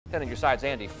10 on your side's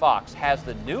Andy Fox has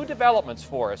the new developments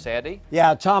for us, Andy.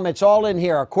 Yeah, Tom, it's all in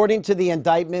here. According to the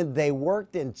indictment, they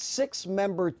worked in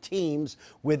 6-member teams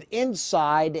with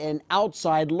inside and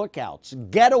outside lookouts,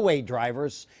 getaway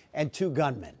drivers, and 2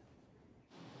 gunmen.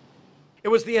 It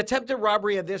was the attempted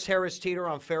robbery of this Harris Teeter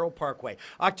on Farrell Parkway,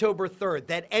 October 3rd,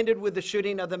 that ended with the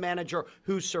shooting of the manager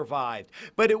who survived.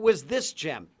 But it was this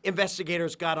gem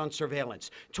investigators got on surveillance.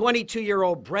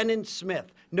 22-year-old Brennan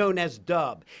Smith, known as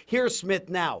Dub. Here's Smith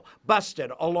now,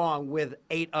 busted along with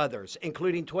 8 others,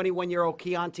 including 21-year-old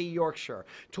Keontae Yorkshire,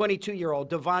 22-year-old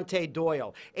Devontae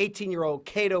Doyle, 18-year-old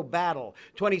Cato Battle,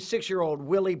 26-year-old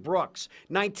Willie Brooks,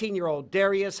 19-year-old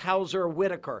Darius Hauser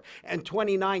Whitaker, and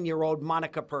 29-year-old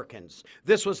Monica Perkins.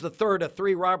 This was the third of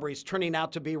 3 robberies turning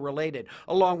out to be related,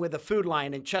 along with a Food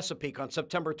Lion in Chesapeake on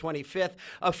September 25th,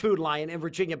 a Food Lion in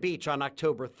Virginia Beach on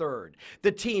October 3rd.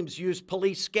 The teams used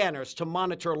police scanners to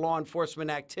monitor law enforcement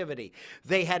activity.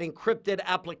 They had encrypted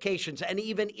applications and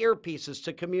even earpieces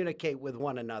to communicate with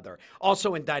one another.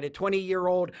 Also indicted,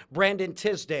 20-year-old Brandon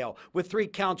Tisdale with 3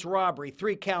 counts robbery,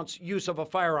 3 counts use of a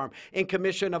firearm in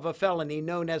commission of a felony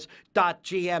known as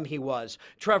 .GM he was.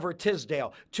 Trevor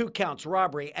Tisdale, 2 counts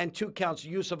robbery and 2 counts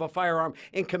use of a firearm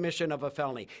in commission of a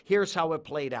felony. Here's how it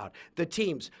played out. The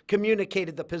teams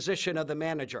communicated the position of the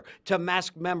manager to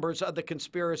masked members of the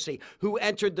conspiracy who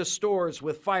entered the stores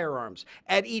with firearms.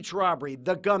 At each robbery,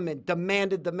 the gunman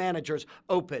demanded the managers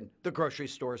open the grocery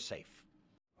store safe.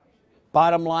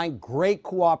 Bottom line, great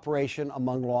cooperation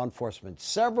among law enforcement.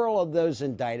 Several of those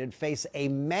indicted face a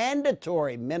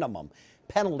mandatory minimum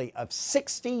penalty of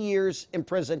 60 years in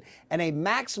prison and a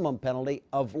maximum penalty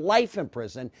of life in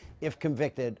prison if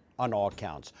convicted on all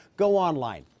counts. Go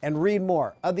online and read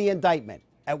more of the indictment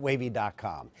at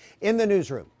wavy.com. In the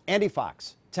newsroom, Andy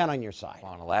Fox, 10 on your side.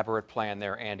 Well, an elaborate plan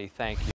there, Andy. Thank you.